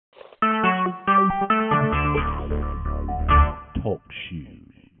Talk Shoes.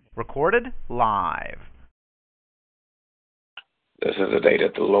 Recorded live. This is the day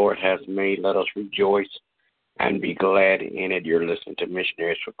that the Lord has made. Let us rejoice and be glad in it. You're listening to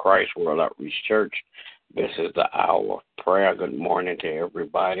Missionaries for Christ World Outreach Church. This is the hour of prayer. Good morning to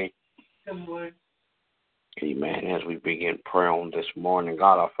everybody. Good morning. Amen. As we begin prayer on this morning,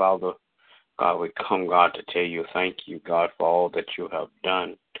 God our Father, God, we come, God, to tell you thank you, God, for all that you have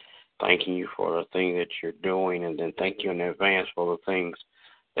done. Thanking you for the thing that you're doing, and then thank you in advance for the things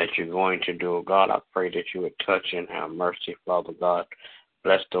that you're going to do. God, I pray that you would touch and have mercy, Father God.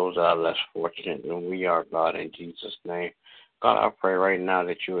 Bless those that are less fortunate than we are, God, in Jesus' name. God, I pray right now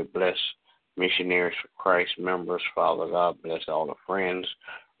that you would bless Missionaries for Christ members, Father God. Bless all the friends,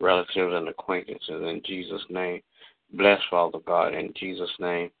 relatives, and acquaintances in Jesus' name. Bless, Father God, in Jesus'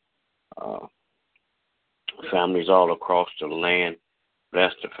 name. Families all across the land.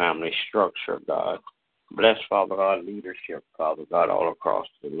 Bless the family structure, God. Bless, Father God, leadership, Father God, all across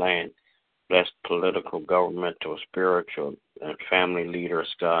the land. Bless political, governmental, spiritual, and family leaders,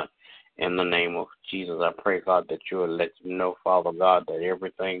 God. In the name of Jesus, I pray, God, that you will let them know, Father God, that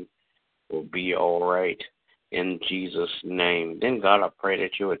everything will be all right. In Jesus' name. Then, God, I pray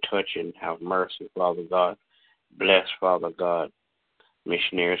that you would touch and have mercy, Father God. Bless, Father God,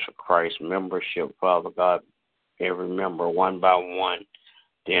 Missionaries for Christ membership, Father God. Every member, one by one.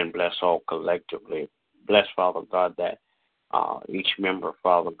 Then bless all collectively. Bless, Father God, that each member,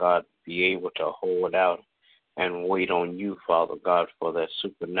 Father God, be able to hold out and wait on you, Father God, for that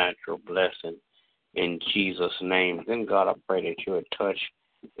supernatural blessing in Jesus' name. Then, God, I pray that you would touch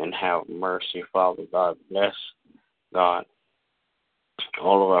and have mercy, Father God. Bless, God,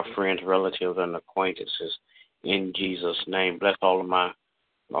 all of our friends, relatives, and acquaintances in Jesus' name. Bless all of my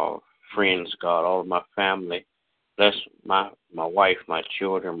friends, God, all of my family. Bless my wife, my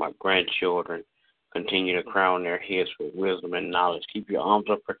children, my grandchildren. Continue to crown their heads with wisdom and knowledge. Keep your arms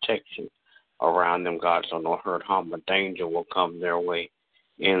of protection around them, God, so no hurt, harm, or danger will come their way.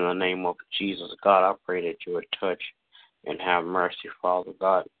 In the name of Jesus, God, I pray that you would touch and have mercy, Father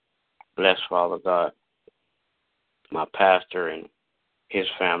God. Bless, Father God, my pastor and his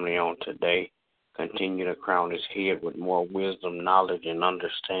family on today. Continue to crown his head with more wisdom, knowledge, and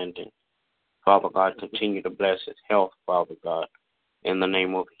understanding. Father God, continue to bless his health, Father God. In the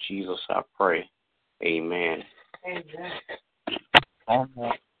name of Jesus, I pray. Amen.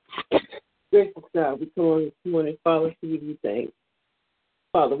 Amen. Gracious God, we come on this morning, Father, to give you thanks.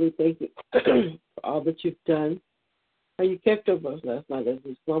 Father, we thank you for all that you've done, how you kept up us last night as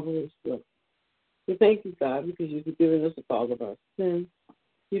we slumbered and slept. We thank you, God, because you've forgiven us of all of our sins.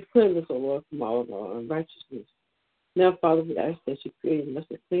 You've cleansed us, O Lord, from all of our unrighteousness. Now, Father, we ask that you create in us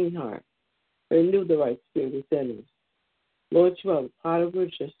a clean heart. Renew the right spirit within us. Lord, you are the potter, we're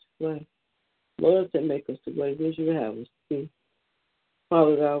just the clay. Lord, that make us the way it is you would have us to be.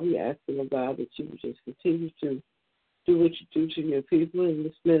 Father God, we ask, Lord God, that you would just continue to do what you do to your people in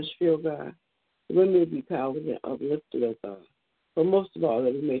this ministry, oh God. That we may be powered and uplifted, oh God. But most of all,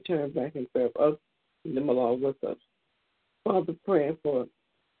 that we may turn back and serve us and them along with us. Father, praying for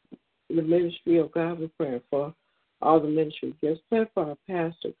the ministry, oh God. We're praying for all the ministry gifts. Pray for our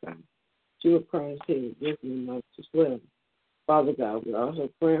pastor, God. You are crying to with me much as well. Father God, we're also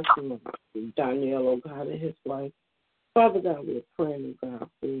praying for Daniel, oh God, and his wife. Father God, we're praying, oh God,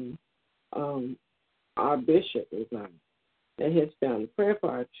 for our bishop, oh God, and his family. Pray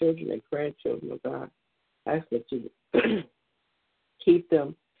for our children and grandchildren, oh God. Ask that you keep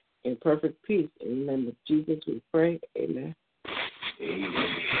them in perfect peace. In the name of Jesus, we pray. Amen.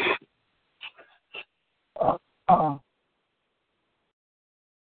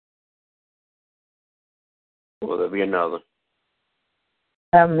 Will there be another?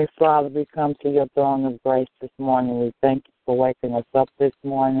 Heavenly Father, we come to your throne of grace this morning. We thank you for waking us up this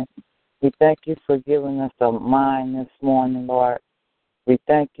morning. We thank you for giving us a mind this morning, Lord. We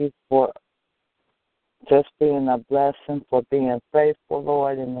thank you for just being a blessing, for being faithful,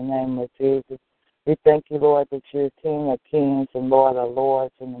 Lord, in the name of Jesus. We thank you, Lord, that you're King of kings and Lord of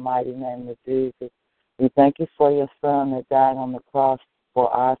lords in the mighty name of Jesus. We thank you for your Son that died on the cross for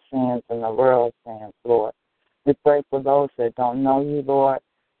our sins and the world's sins, Lord. We pray for those that don't know you, Lord,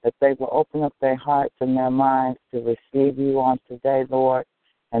 that they will open up their hearts and their minds to receive you on today, Lord.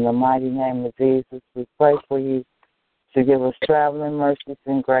 In the mighty name of Jesus, we pray for you to give us traveling mercies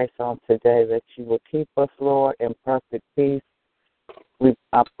and grace on today, that you will keep us, Lord, in perfect peace.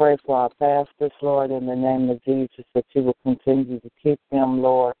 I pray for our pastors, Lord, in the name of Jesus, that you will continue to keep them,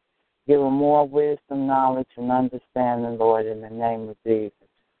 Lord. Give them more wisdom, knowledge, and understanding, Lord, in the name of Jesus.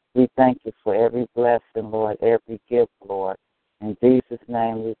 We thank you for every blessing, Lord, every gift, Lord. In Jesus'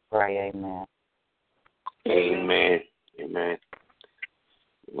 name we pray, amen. Amen. Amen.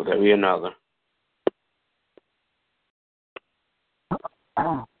 There'll be another.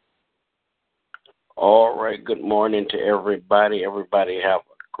 All right. Good morning to everybody. Everybody have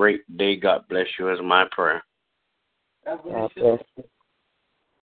a great day. God bless you is my prayer. God bless you.